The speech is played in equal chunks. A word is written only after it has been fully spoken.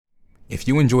If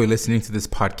you enjoy listening to this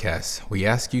podcast, we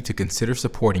ask you to consider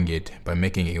supporting it by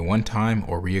making a one-time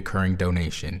or reoccurring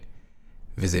donation.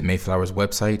 Visit Mayflower's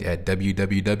website at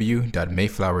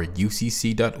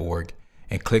www.mayflowerucc.org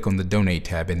and click on the Donate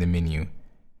tab in the menu.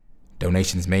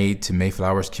 Donations made to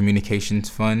Mayflower's Communications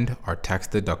Fund are tax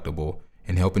deductible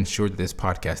and help ensure that this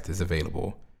podcast is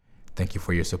available. Thank you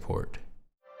for your support.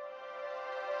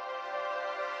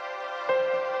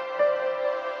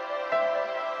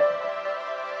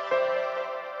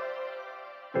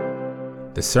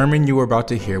 The sermon you are about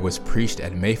to hear was preached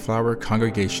at Mayflower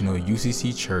Congregational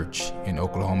UCC Church in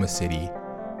Oklahoma City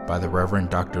by the Reverend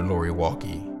Dr. Lori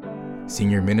Walke,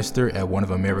 senior minister at one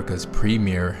of America's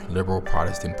premier liberal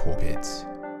Protestant pulpits.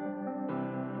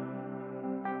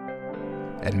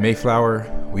 At Mayflower,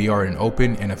 we are an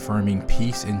open and affirming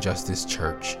peace and justice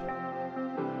church,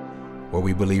 where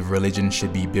we believe religion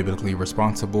should be biblically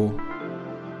responsible,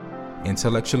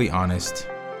 intellectually honest,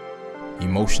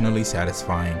 emotionally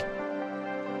satisfying,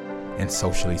 and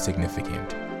socially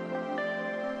significant.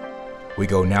 We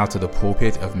go now to the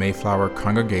pulpit of Mayflower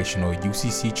Congregational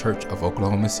UCC Church of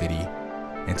Oklahoma City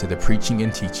and to the preaching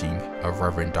and teaching of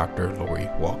Reverend Dr. Lori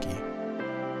Walke.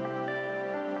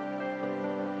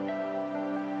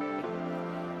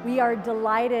 We are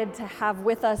delighted to have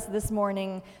with us this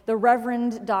morning the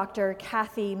Reverend Dr.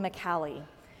 Kathy McCallie.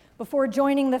 Before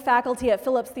joining the faculty at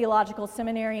Phillips Theological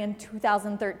Seminary in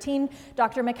 2013,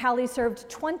 Dr. McCallie served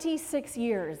 26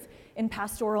 years in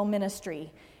pastoral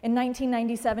ministry. In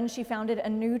 1997, she founded a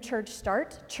new church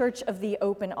start, Church of the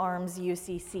Open Arms,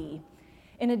 UCC.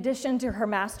 In addition to her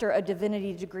Master of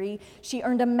Divinity degree, she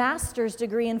earned a master's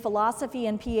degree in philosophy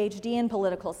and PhD in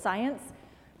political science.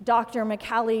 Dr.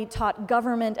 McCallie taught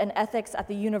government and ethics at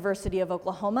the University of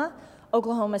Oklahoma,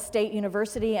 Oklahoma State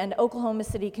University, and Oklahoma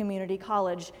City Community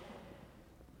College.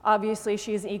 Obviously,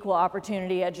 she is equal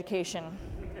opportunity education.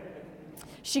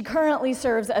 She currently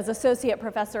serves as Associate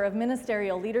Professor of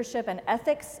Ministerial Leadership and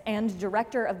Ethics and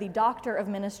Director of the Doctor of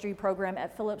Ministry program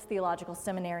at Phillips Theological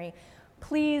Seminary.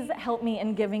 Please help me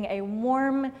in giving a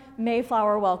warm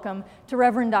Mayflower welcome to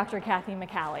Reverend Dr. Kathy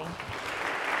McCallie.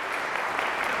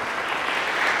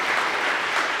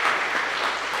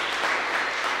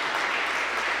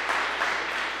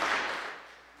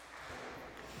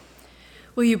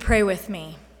 Will you pray with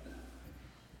me?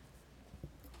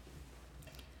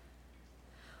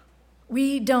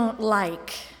 We don't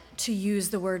like to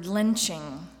use the word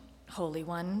lynching, Holy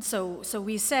One, so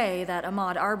we say that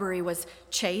Ahmaud Arbery was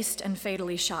chased and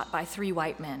fatally shot by 3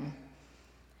 white men.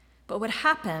 But what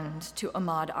happened to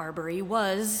Ahmaud Arbery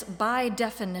was, by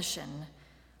definition,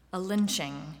 a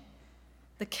lynching,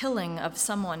 the killing of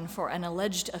someone for an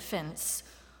alleged offense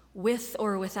with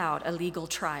or without a legal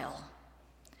trial.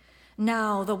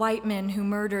 Now the white men who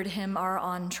murdered him are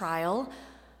on trial,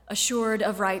 assured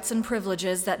of rights and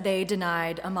privileges that they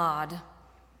denied Ahmaud.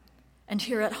 And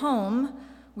here at home,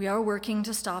 we are working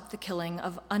to stop the killing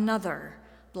of another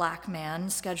black man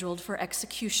scheduled for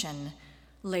execution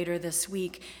later this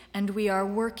week. And we are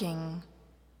working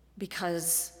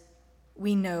because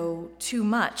we know too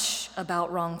much about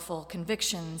wrongful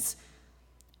convictions,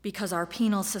 because our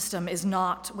penal system is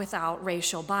not without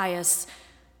racial bias,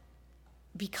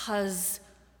 because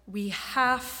we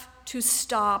have to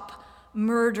stop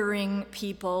murdering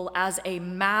people as a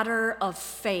matter of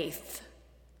faith.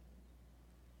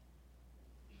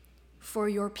 For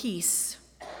your peace,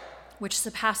 which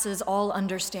surpasses all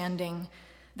understanding,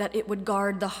 that it would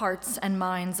guard the hearts and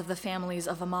minds of the families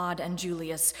of Ahmaud and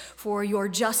Julius, for your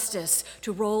justice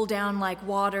to roll down like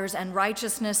waters and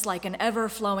righteousness like an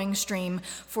ever-flowing stream,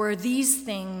 for these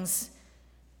things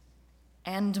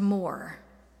and more,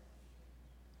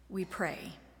 we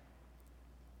pray.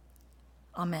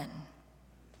 Amen.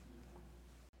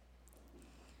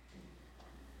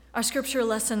 Our scripture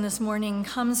lesson this morning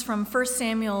comes from 1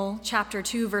 Samuel chapter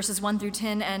 2, verses 1 through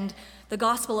 10, and the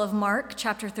Gospel of Mark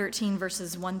chapter 13,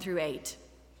 verses 1 through 8.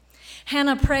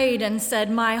 Hannah prayed and said,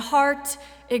 "My heart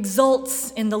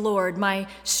exults in the Lord. My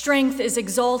strength is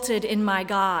exalted in my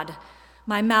God.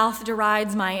 My mouth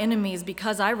derides my enemies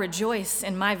because I rejoice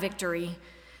in my victory.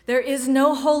 There is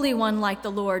no holy one like the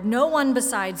Lord, no one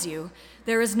besides you.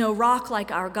 There is no rock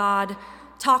like our God.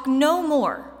 Talk no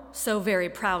more so very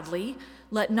proudly.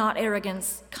 Let not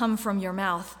arrogance come from your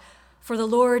mouth. For the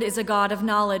Lord is a God of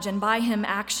knowledge, and by him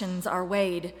actions are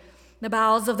weighed. The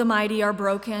bows of the mighty are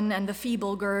broken, and the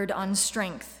feeble gird on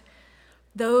strength.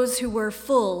 Those who were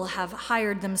full have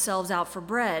hired themselves out for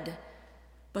bread,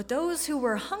 but those who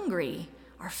were hungry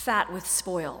are fat with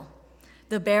spoil.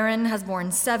 The barren has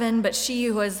borne 7, but she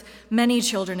who has many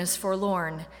children is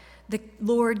forlorn. The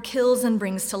Lord kills and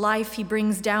brings to life. He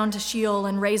brings down to Sheol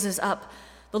and raises up.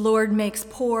 The Lord makes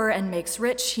poor and makes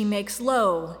rich. He makes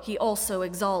low. He also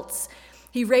exalts.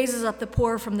 He raises up the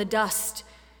poor from the dust.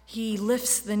 He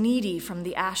lifts the needy from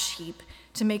the ash heap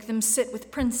to make them sit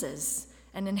with princes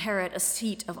and inherit a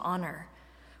seat of honor.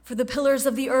 For the pillars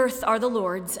of the earth are the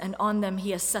Lord's, and on them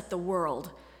he has set the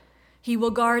world. He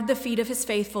will guard the feet of his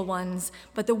faithful ones,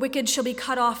 but the wicked shall be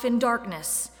cut off in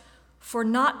darkness. For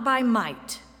not by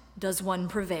might does one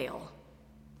prevail.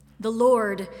 The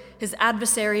Lord, his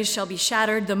adversaries shall be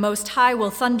shattered. The Most High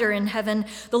will thunder in heaven.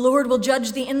 The Lord will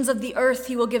judge the ends of the earth.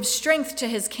 He will give strength to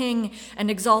his king and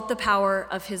exalt the power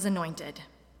of his anointed.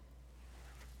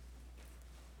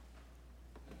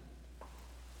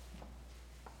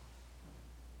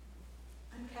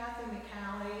 I'm Kathy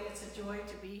McCallie. It's a joy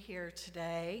to be here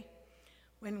today.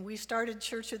 When we started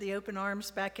Church of the Open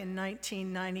Arms back in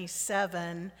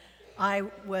 1997, I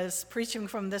was preaching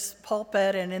from this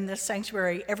pulpit and in this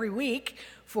sanctuary every week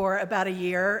for about a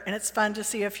year, and it's fun to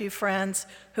see a few friends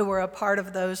who were a part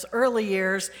of those early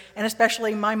years, and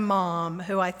especially my mom,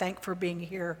 who I thank for being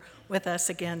here with us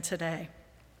again today.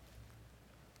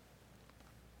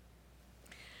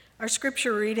 Our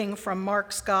scripture reading from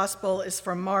Mark's Gospel is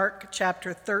from Mark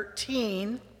chapter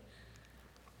 13.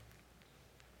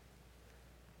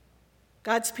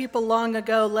 God's people long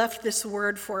ago left this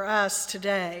word for us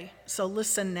today, so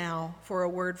listen now for a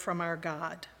word from our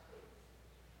God.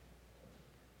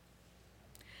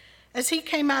 As he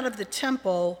came out of the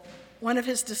temple, one of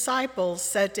his disciples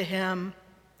said to him,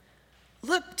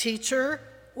 "Look, teacher,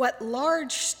 what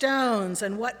large stones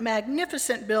and what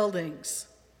magnificent buildings."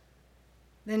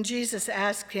 Then Jesus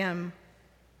asked him,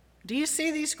 "Do you see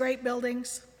these great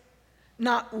buildings?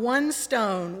 Not one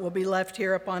stone will be left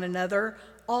here upon another.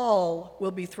 All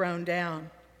will be thrown down."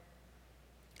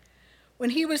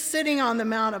 When he was sitting on the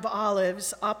Mount of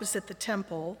Olives opposite the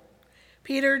temple,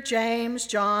 Peter, James,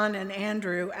 John, and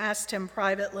Andrew asked him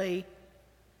privately,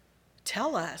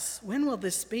 "Tell us, when will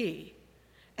this be?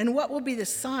 And what will be the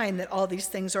sign that all these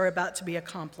things are about to be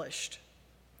accomplished?"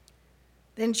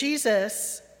 Then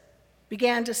Jesus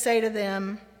began to say to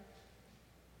them,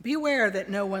 "Beware that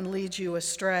no one leads you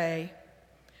astray.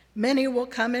 Many will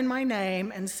come in my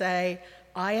name and say,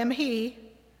 'I am he,'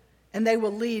 and they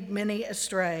will lead many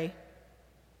astray.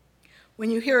 When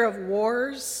you hear of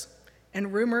wars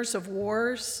and rumors of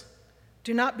wars,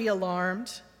 do not be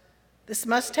alarmed. This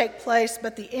must take place,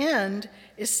 but the end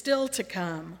is still to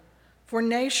come. For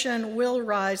nation will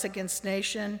rise against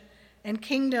nation, and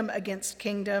kingdom against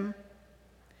kingdom.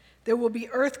 There will be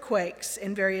earthquakes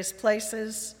in various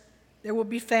places. There will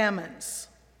be famines.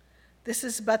 This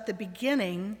is but the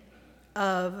beginning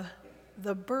of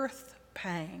the birth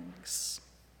pangs."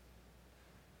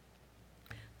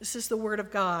 This is the word of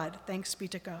God. Thanks be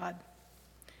to God.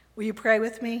 Will you pray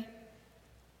with me?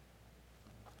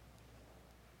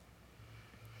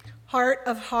 Heart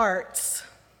of hearts,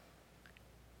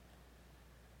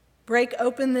 break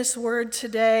open this word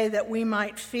today that we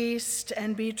might feast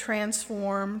and be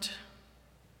transformed.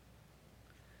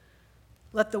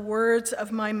 Let the words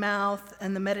of my mouth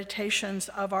and the meditations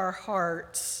of our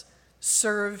hearts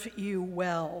serve you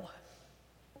well.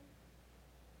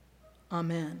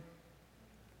 Amen.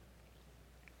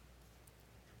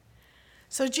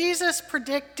 So Jesus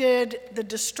predicted the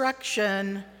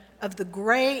destruction of the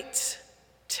great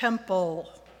temple.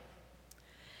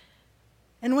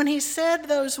 And when he said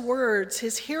those words,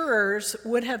 his hearers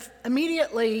would have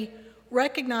immediately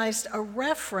recognized a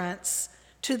reference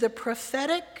to the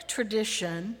prophetic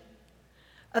tradition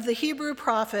of the Hebrew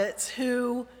prophets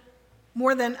who,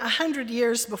 more than 100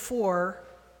 years before,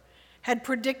 had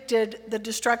predicted the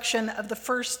destruction of the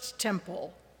first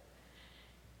temple.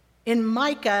 In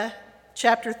Micah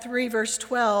chapter 3, verse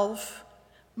 12,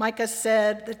 Micah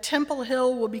said, "The temple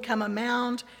hill will become a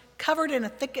mound covered in a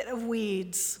thicket of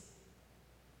weeds."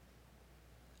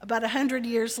 About 100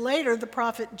 years later, the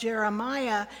prophet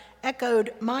Jeremiah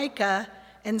echoed Micah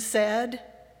and said,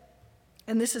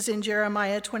 and this is in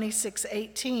Jeremiah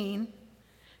 26:18,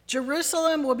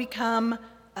 "Jerusalem will become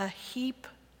a heap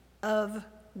of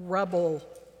rubble."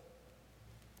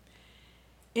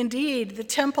 Indeed, the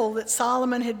temple that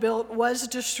Solomon had built was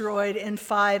destroyed in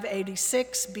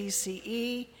 586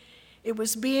 BCE. It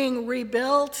was being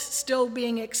rebuilt, still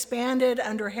being expanded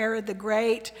under Herod the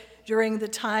Great during the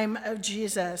time of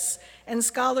Jesus. And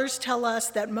scholars tell us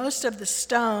that most of the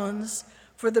stones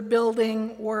for the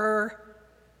building were,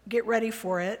 get ready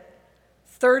for it,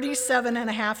 37 and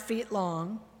a half feet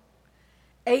long,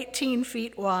 18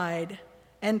 feet wide,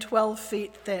 and 12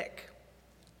 feet thick.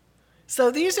 So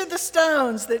these are the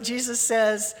stones that Jesus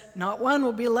says, not one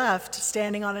will be left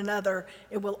standing on another.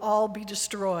 It will all be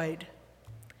destroyed.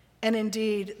 And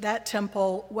indeed, that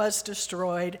temple was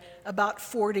destroyed about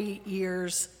 40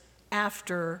 years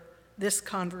after this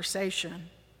conversation.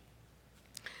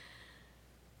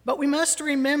 But we must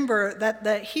remember that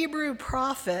the Hebrew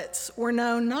prophets were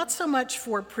known not so much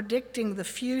for predicting the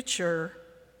future,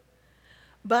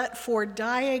 but for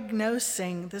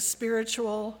diagnosing the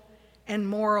spiritual and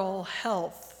moral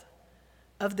health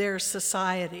of their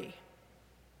society.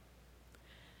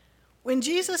 When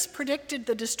Jesus predicted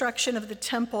the destruction of the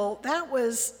temple, that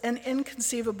was an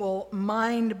inconceivable,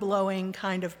 mind-blowing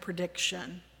kind of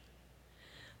prediction.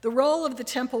 The role of the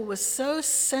temple was so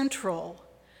central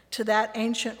to that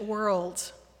ancient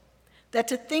world that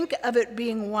to think of it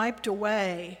being wiped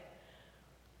away,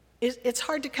 it's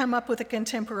hard to come up with a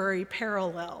contemporary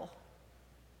parallel.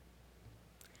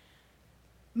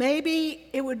 Maybe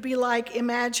it would be like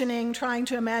trying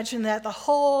to imagine that the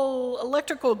whole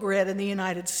electrical grid in the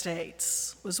United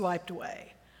States was wiped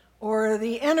away, or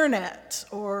the internet,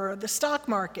 or the stock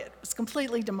market was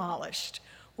completely demolished.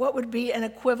 What would be an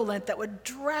equivalent that would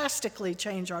drastically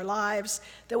change our lives,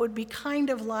 that would be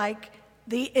kind of like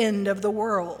the end of the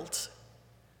world?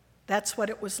 That's what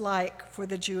it was like for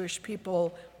the Jewish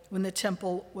people when the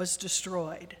temple was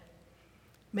destroyed.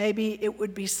 Maybe it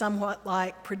would be somewhat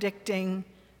like predicting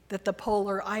that the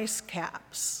polar ice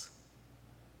caps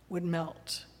would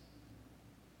melt.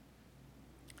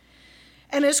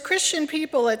 And as Christian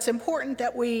people, it's important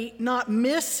that we not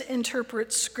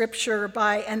misinterpret Scripture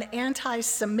by an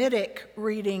anti-Semitic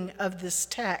reading of this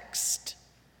text,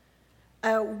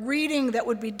 a reading that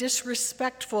would be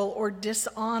disrespectful or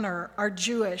dishonor our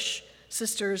Jewish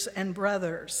sisters and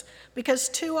brothers, because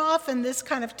too often this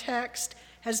kind of text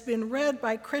has been read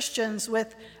by Christians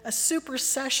with a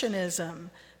supersessionism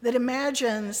that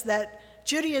imagines that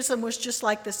Judaism was just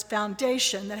like this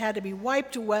foundation that had to be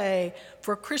wiped away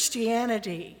for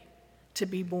Christianity to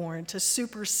be born, to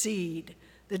supersede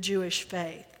the Jewish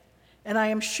faith. And I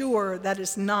am sure that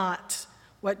is not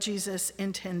what Jesus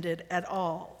intended at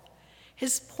all.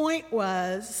 His point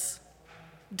was,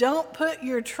 don't put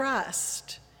your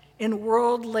trust in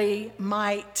worldly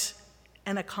might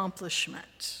and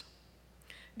accomplishment.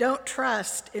 Don't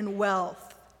trust in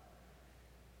wealth,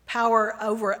 power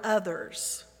over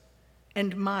others,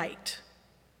 and might.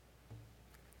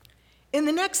 In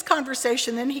the next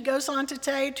conversation, then, he goes on to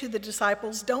say to the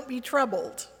disciples, don't be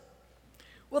troubled.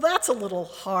 Well, that's a little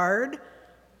hard,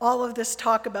 all of this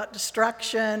talk about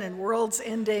destruction and world's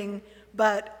ending,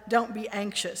 but don't be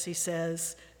anxious, he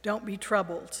says. Don't be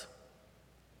troubled.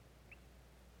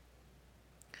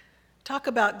 Talk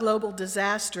about global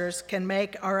disasters can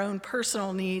make our own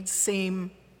personal needs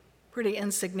seem pretty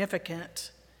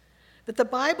insignificant. But the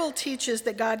Bible teaches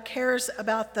that God cares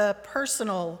about the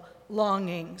personal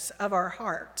longings of our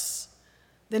hearts,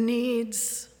 the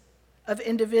needs of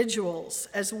individuals,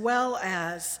 as well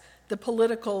as the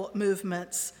political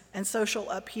movements and social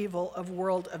upheaval of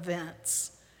world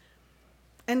events.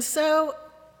 And so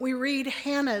we read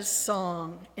Hannah's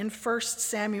song in 1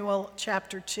 Samuel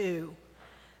chapter 2.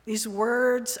 These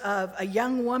words of a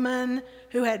young woman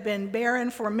who had been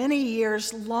barren for many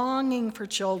years, longing for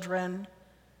children,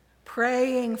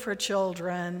 praying for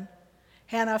children.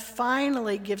 Hannah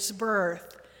finally gives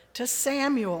birth to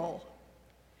Samuel.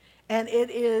 And it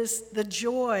is the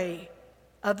joy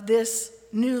of this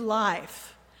new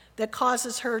life that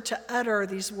causes her to utter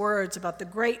these words about the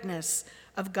greatness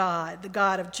of God, the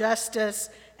God of justice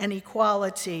and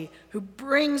equality, who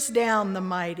brings down the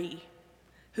mighty,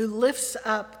 who lifts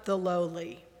up the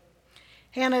lowly.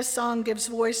 Hannah's song gives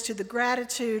voice to the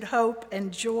gratitude, hope,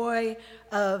 and joy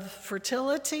of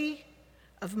fertility,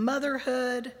 of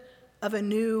motherhood, of a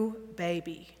new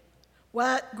baby.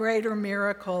 What greater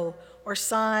miracle or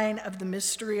sign of the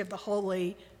mystery of the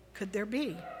holy could there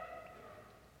be?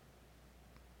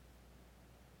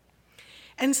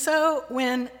 And so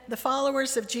when the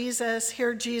followers of Jesus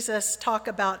hear Jesus talk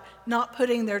about not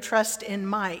putting their trust in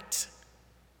might,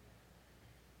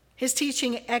 his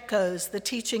teaching echoes the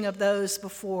teaching of those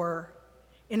before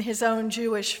in his own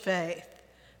Jewish faith,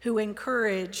 who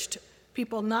encouraged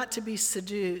people not to be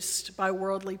seduced by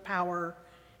worldly power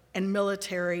and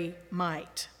military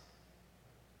might.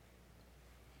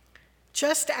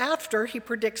 Just after he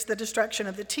predicts the destruction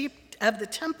of the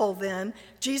temple, then,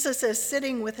 Jesus is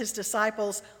sitting with his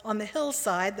disciples on the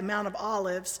hillside, the Mount of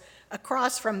Olives,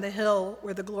 across from the hill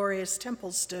where the glorious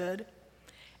temple stood.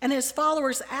 And his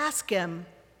followers ask him,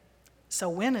 so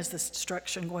when is this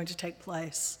destruction going to take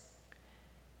place?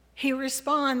 He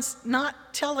responds,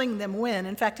 not telling them when.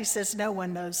 In fact, he says no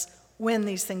one knows when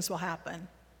these things will happen,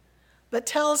 but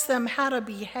tells them how to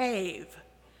behave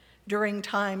during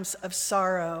times of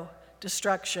sorrow,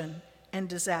 destruction, and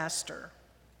disaster.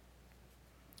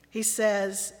 He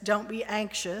says, don't be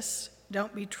anxious,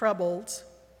 don't be troubled,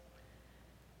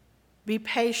 be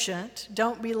patient,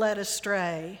 don't be led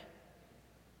astray.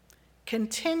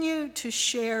 Continue to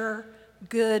share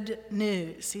good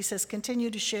news. He says,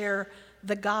 continue to share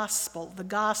the gospel.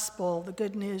 The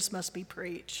good news must be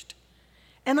preached.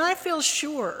 And I feel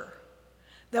sure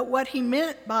that what he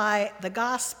meant by the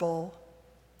gospel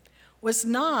was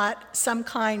not some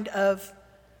kind of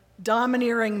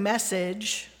domineering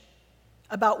message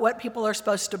about what people are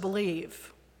supposed to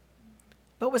believe,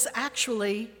 but was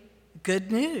actually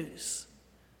good news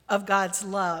of God's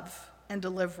love and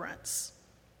deliverance.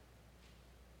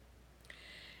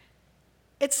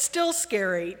 It's still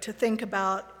scary to think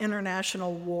about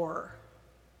international war,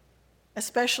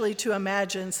 especially to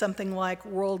imagine something like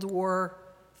World War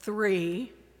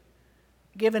III,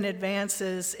 given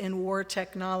advances in war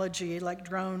technology like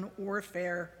drone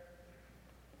warfare.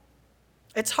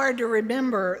 It's hard to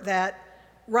remember that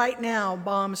right now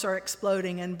bombs are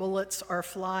exploding and bullets are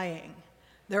flying.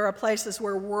 There are places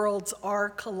where worlds are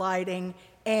colliding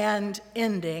and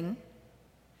ending,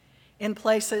 in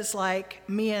places like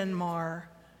Myanmar,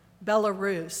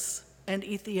 Belarus, and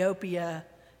Ethiopia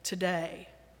today.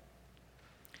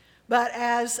 But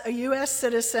as a U.S.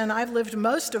 citizen, I've lived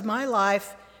most of my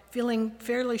life feeling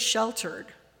fairly sheltered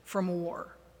from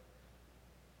war.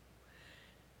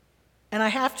 And I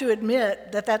have to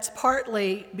admit that that's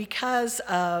partly because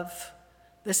of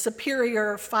the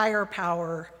superior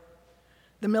firepower,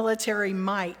 the military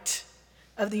might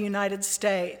of the United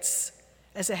States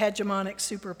as a hegemonic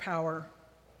superpower.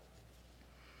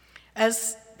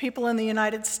 As people in the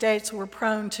United States were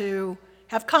prone to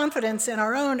have confidence in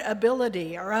our own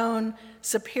ability, our own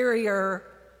superior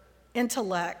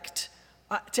intellect,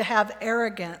 to have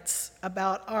arrogance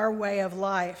about our way of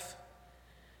life,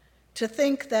 to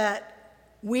think that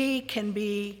we can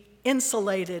be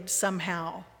insulated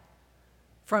somehow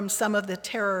from some of the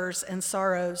terrors and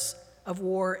sorrows of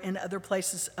war in other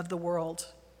places of the world.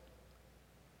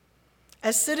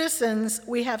 As citizens,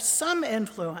 we have some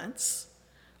influence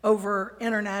over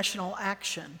international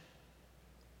action.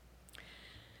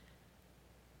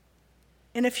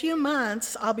 In a few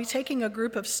months, I'll be taking a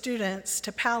group of students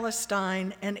to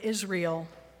Palestine and Israel,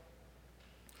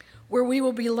 where we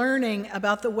will be learning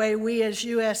about the way we as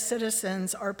U.S.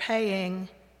 citizens are paying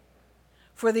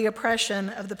for the oppression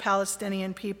of the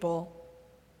Palestinian people.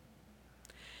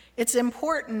 It's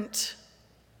important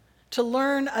to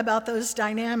learn about those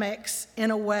dynamics in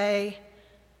a way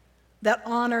that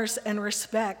honors and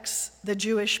respects the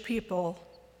Jewish people.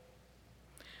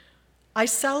 I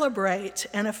celebrate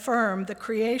and affirm the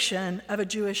creation of a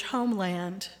Jewish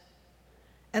homeland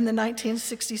and the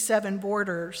 1967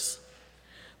 borders,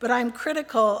 but I'm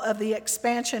critical of the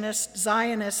expansionist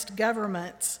Zionist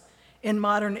governments in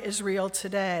modern Israel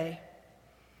today.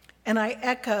 And I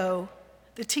echo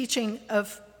the teaching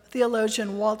of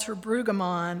theologian Walter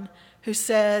Brueggemann, who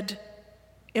said,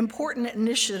 important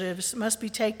initiatives must be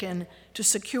taken to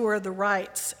secure the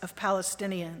rights of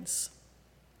Palestinians.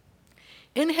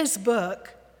 In his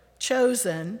book,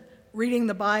 Chosen, Reading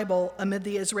the Bible Amid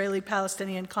the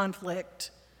Israeli-Palestinian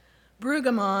Conflict,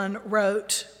 Brueggemann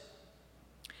wrote,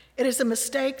 "It is a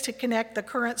mistake to connect the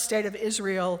current state of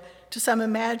Israel to some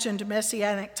imagined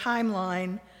messianic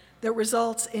timeline that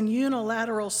results in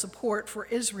unilateral support for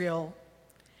Israel,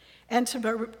 and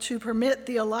to permit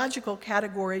theological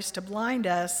categories to blind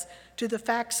us to the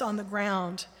facts on the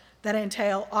ground that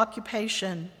entail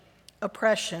occupation,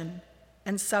 oppression,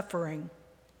 and suffering."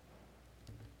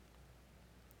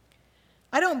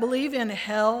 I don't believe in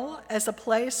hell as a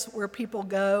place where people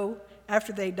go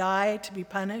after they die to be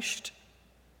punished,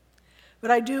 but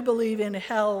I do believe in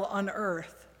hell on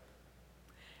earth.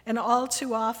 And all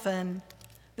too often,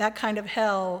 that kind of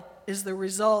hell is the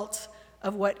result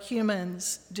of what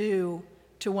humans do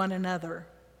to one another.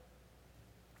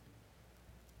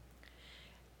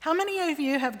 How many of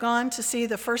you have gone to see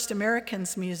the First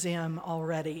Americans Museum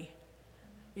already?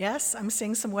 Yes, I'm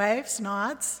seeing some waves,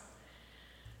 nods.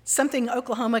 Something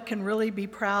Oklahoma can really be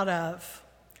proud of.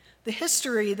 The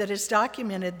history that is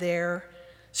documented there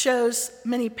shows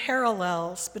many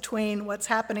parallels between what's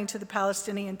happening to the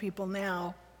Palestinian people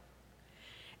now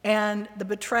and the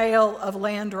betrayal of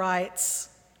land rights,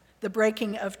 the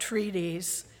breaking of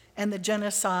treaties, and the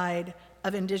genocide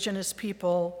of indigenous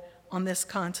people on this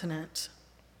continent.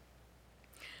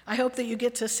 I hope that you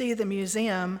get to see the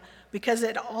museum because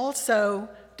it also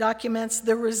documents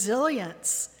the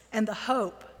resilience and the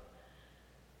hope,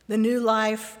 the new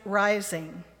life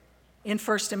rising in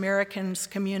First Americans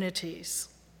communities.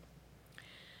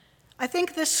 I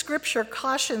think this scripture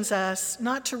cautions us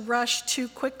not to rush too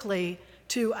quickly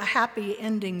to a happy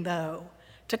ending, though,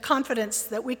 to confidence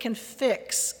that we can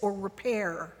fix or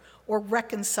repair or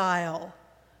reconcile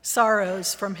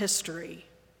sorrows from history.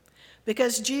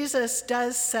 Because Jesus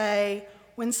does say,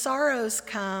 when sorrows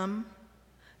come,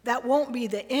 that won't be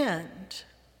the end.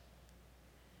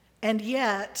 And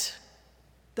yet,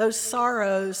 those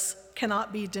sorrows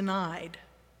cannot be denied.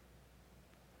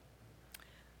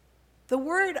 The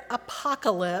word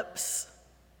apocalypse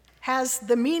has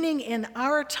the meaning in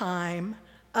our time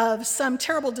of some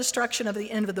terrible destruction of the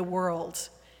end of the world.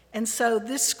 And so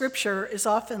this scripture is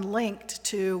often linked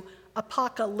to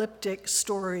apocalyptic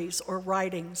stories or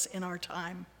writings in our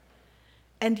time.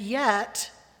 And yet,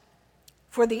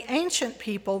 for the ancient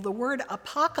people, the word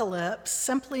apocalypse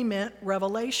simply meant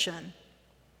revelation.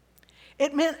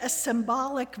 It meant a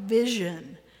symbolic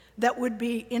vision that would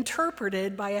be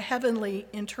interpreted by a heavenly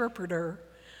interpreter,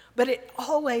 but it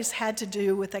always had to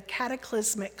do with a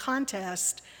cataclysmic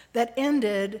contest that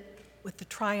ended with the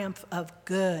triumph of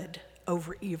good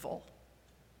over evil.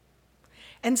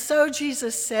 And so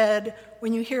Jesus said,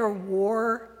 when you hear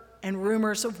war and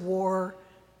rumors of war,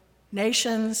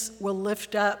 nations will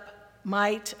lift up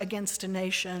might against a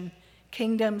nation,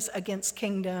 kingdoms against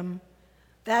kingdom.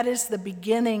 That is the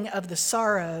beginning of the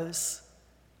sorrows,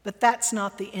 but that's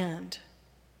not the end.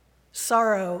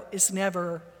 Sorrow is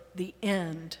never the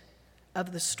end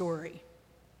of the story.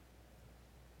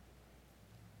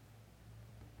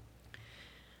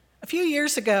 A few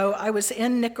years ago, I was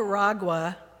in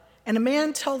Nicaragua, and a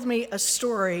man told me a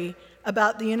story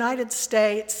about the United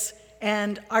States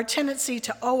and our tendency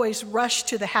to always rush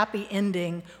to the happy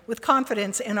ending with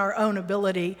confidence in our own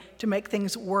ability to make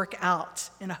things work out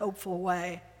in a hopeful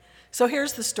way. So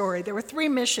here's the story. There were 3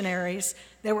 missionaries.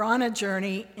 They were on a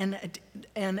journey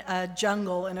in a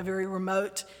jungle in a very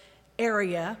remote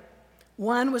area.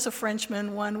 One was a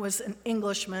Frenchman, one was an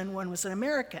Englishman, one was an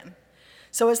American.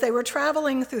 So as they were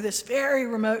traveling through this very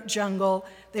remote jungle,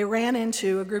 they ran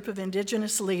into a group of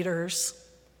indigenous leaders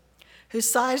who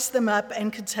sized them up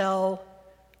and could tell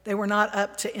they were not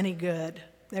up to any good.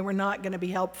 They were not going to be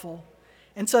helpful.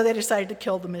 And so they decided to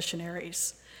kill the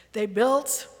missionaries. They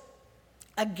built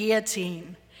a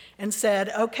guillotine and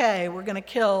said, okay, we're going to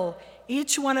kill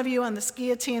each one of you on this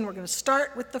guillotine. We're going to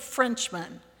start with the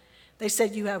Frenchman. They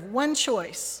said, you have one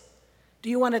choice. Do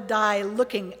you want to die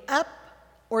looking up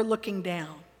or looking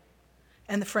down?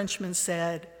 And the Frenchman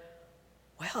said,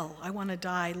 well, I want to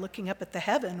die looking up at the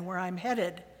heaven where I'm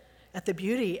headed, at the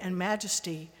beauty and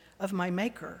majesty of my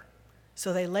Maker.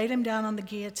 So they laid him down on the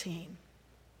guillotine,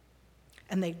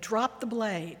 and they dropped the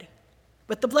blade,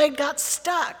 but the blade got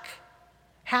stuck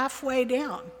halfway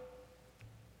down.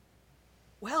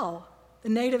 Well, the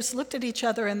natives looked at each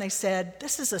other and they said,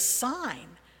 this is a sign.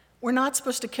 We're not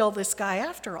supposed to kill this guy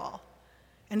after all.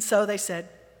 And so they said,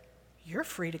 you're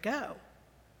free to go.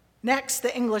 Next,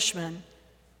 the Englishman,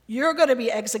 you're going to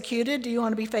be executed. Do you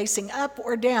want to be facing up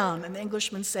or down? And the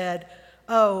Englishman said,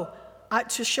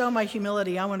 to show my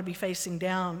humility, I want to be facing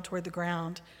down toward the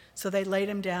ground. So they laid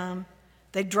him down.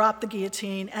 They dropped the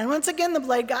guillotine. And once again, the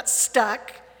blade got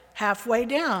stuck halfway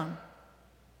down.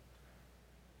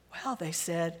 Well, they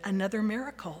said, another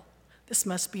miracle. This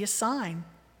must be a sign.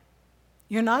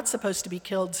 You're not supposed to be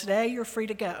killed today. You're free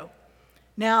to go.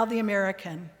 Now the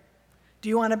American, do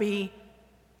you want to be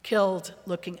killed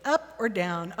looking up or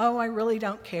down? Oh, I really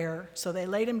don't care. So they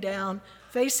laid him down,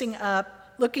 facing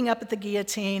up, looking up at the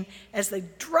guillotine. As they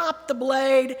dropped the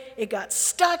blade, it got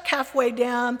stuck halfway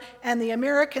down, and the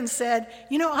American said,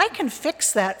 I can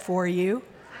fix that for you.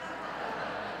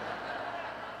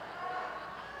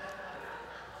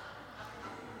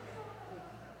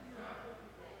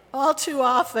 All too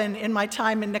often in my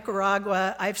time in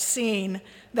Nicaragua, I've seen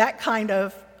that kind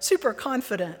of super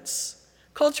confidence,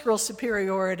 cultural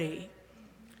superiority,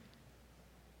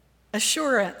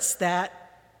 assurance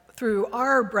that through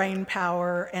our brain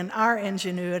power and our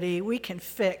ingenuity, we can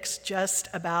fix just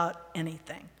about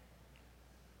anything.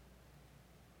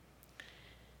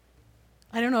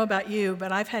 I don't know about you,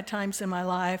 but I've had times in my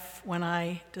life when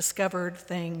I discovered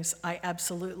things I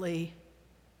absolutely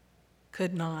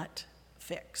could not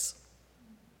fix.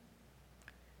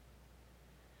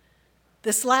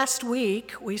 This last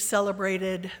week, we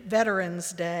celebrated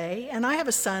Veterans Day, and I have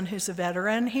a son who's a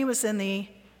veteran. He was in the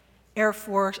he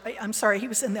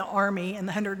was in the Army, in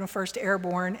the 101st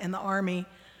Airborne in the Army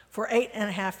for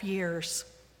 8.5 years.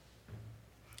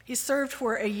 He served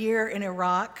for a year in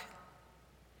Iraq,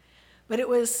 but it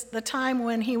was the time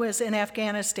when he was in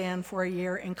Afghanistan for a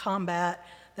year in combat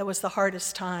that was the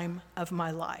hardest time of my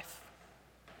life.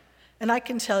 And I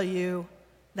can tell you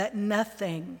that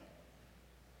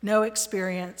no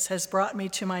experience has brought me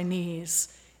to my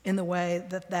knees in the way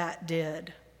that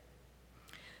did.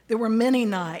 There were many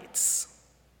nights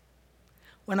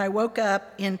when I woke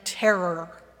up in terror,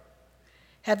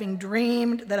 having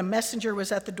dreamed that a messenger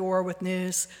was at the door with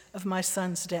news of my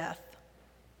son's death.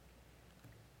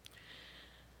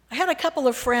 I had a couple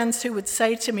of friends who would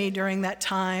say to me during that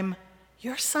time,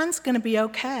 "Your son's going to be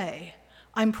okay.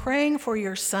 I'm praying for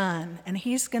your son, and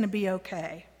he's going to be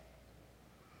okay."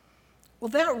 Well,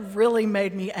 that really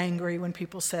made me angry when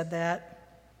people said that.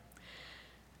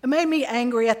 It made me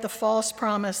angry at the false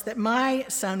promise that my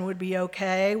son would be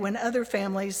okay when other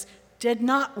families did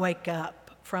not wake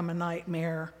up from a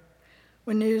nightmare,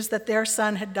 when news that their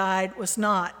son had died was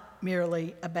not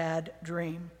merely a bad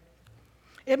dream.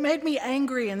 It made me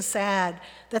angry and sad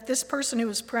that this person who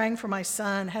was praying for my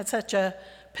son had such a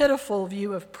pitiful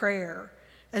view of prayer,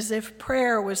 as if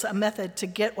prayer was a method to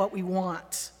get what we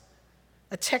want,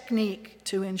 a technique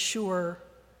to ensure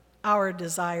our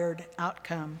desired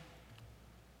outcome.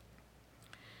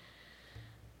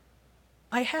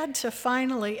 I had to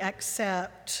finally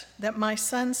accept that my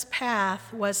son's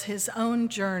path was his own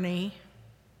journey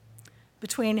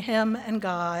between him and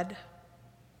God.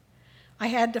 I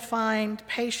had to find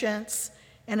patience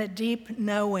and a deep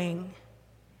knowing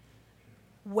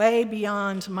way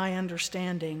beyond my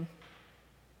understanding,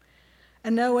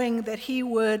 a knowing that he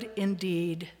would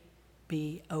indeed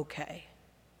be okay,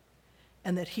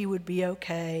 and that he would be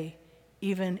okay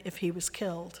even if he was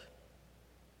killed,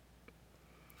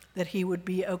 that he would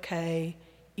be okay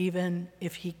even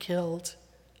if he killed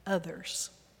others.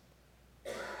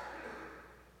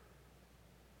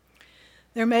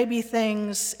 There may be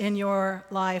things in your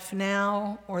life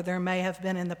now, or there may have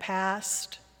been in the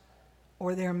past,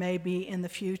 or there may be in the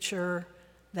future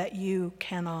that you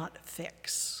cannot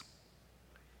fix.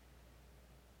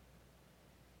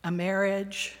 A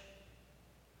marriage,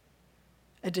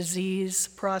 a disease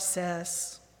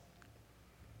process,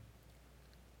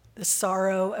 the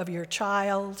sorrow of your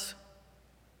child,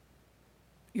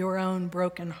 your own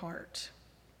broken heart.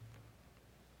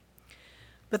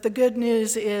 But the good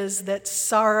news is that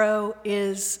sorrow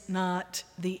is not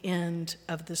the end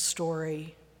of the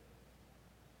story,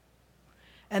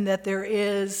 and that there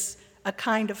is a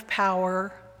kind of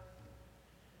power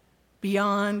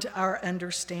beyond our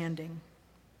understanding.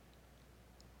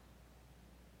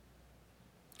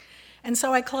 And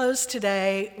so I close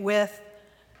today with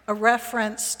a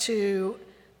reference to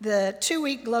the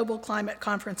 2-week Global Climate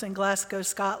Conference in Glasgow,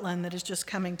 Scotland that is just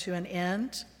coming to an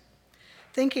end.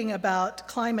 Thinking about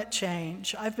climate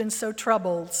change, I've been so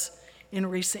troubled in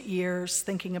recent years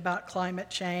thinking about climate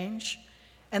change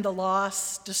and the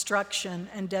loss, destruction,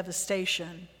 and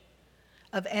devastation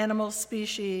of animal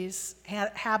species,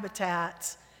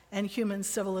 habitats, and human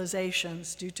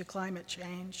civilizations due to climate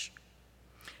change.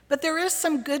 But there is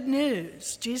some good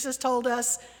news. Jesus told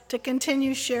us to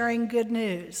continue sharing good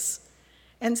news.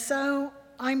 And so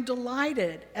I'm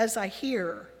delighted as I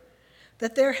hear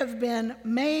that there have been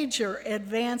major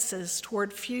advances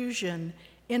toward fusion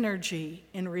energy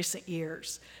in recent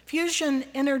years. Fusion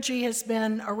energy has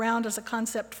been around as a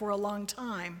concept for a long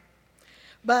time,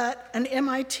 but an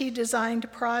MIT-designed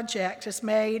project has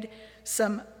made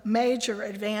some major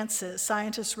advances.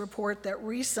 Scientists report that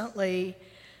recently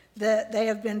that they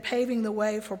have been paving the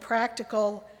way for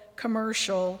practical,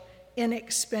 commercial,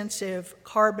 inexpensive,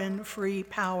 carbon-free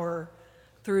power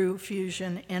through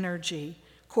fusion energy.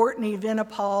 Courtney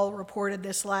Venepal reported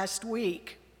this last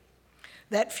week,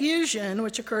 that fusion,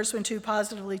 which occurs when two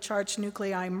positively charged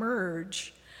nuclei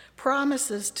merge,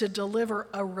 promises to deliver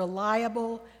a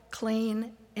reliable,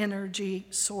 clean energy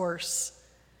source,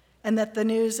 and that the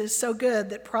news is so good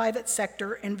that private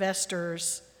sector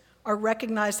investors are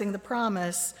recognizing the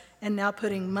promise and now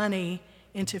putting money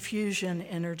into fusion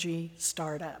energy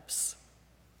startups.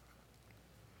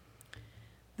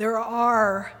 There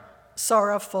are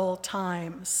sorrowful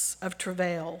times of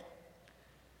travail.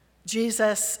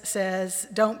 Jesus says,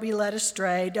 don't be led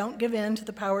astray, don't give in to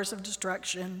the powers of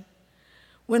destruction.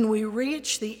 When we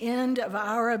reach the end of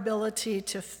our ability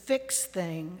to fix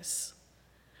things,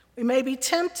 we may be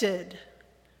tempted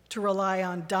to rely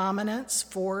on dominance,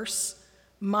 force,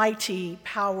 mighty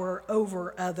power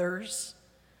over others,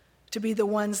 to be the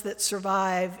ones that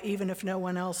survive even if no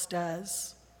one else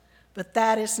does. But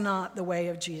that is not the way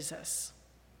of Jesus.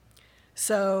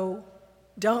 So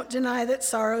don't deny that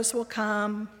sorrows will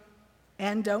come,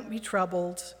 and don't be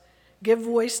troubled. Give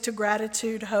voice to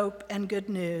gratitude, hope, and good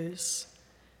news.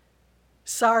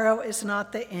 Sorrow is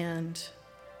not the end.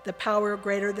 The power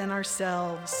greater than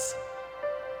ourselves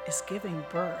is giving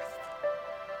birth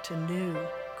to new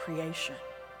creation.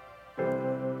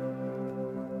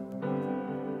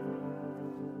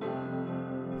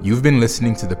 You've been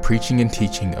listening to the preaching and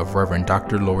teaching of Reverend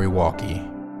Dr. Lori Walke.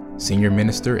 Senior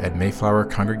Minister at Mayflower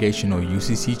Congregational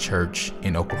UCC Church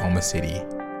in Oklahoma City.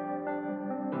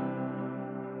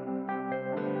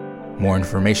 More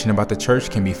information about the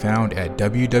church can be found at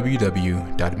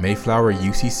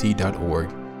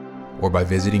www.mayflowerucc.org or by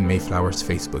visiting Mayflower's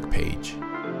Facebook page.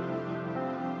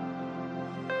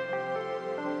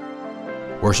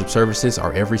 Worship services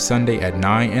are every Sunday at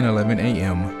 9 and 11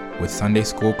 a.m. with Sunday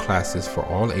school classes for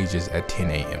all ages at 10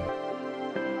 a.m.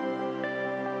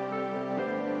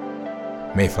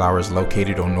 Mayflower is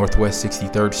located on Northwest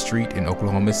 63rd Street in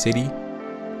Oklahoma City,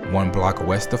 1 block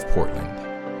west of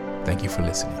Portland. Thank you for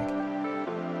listening.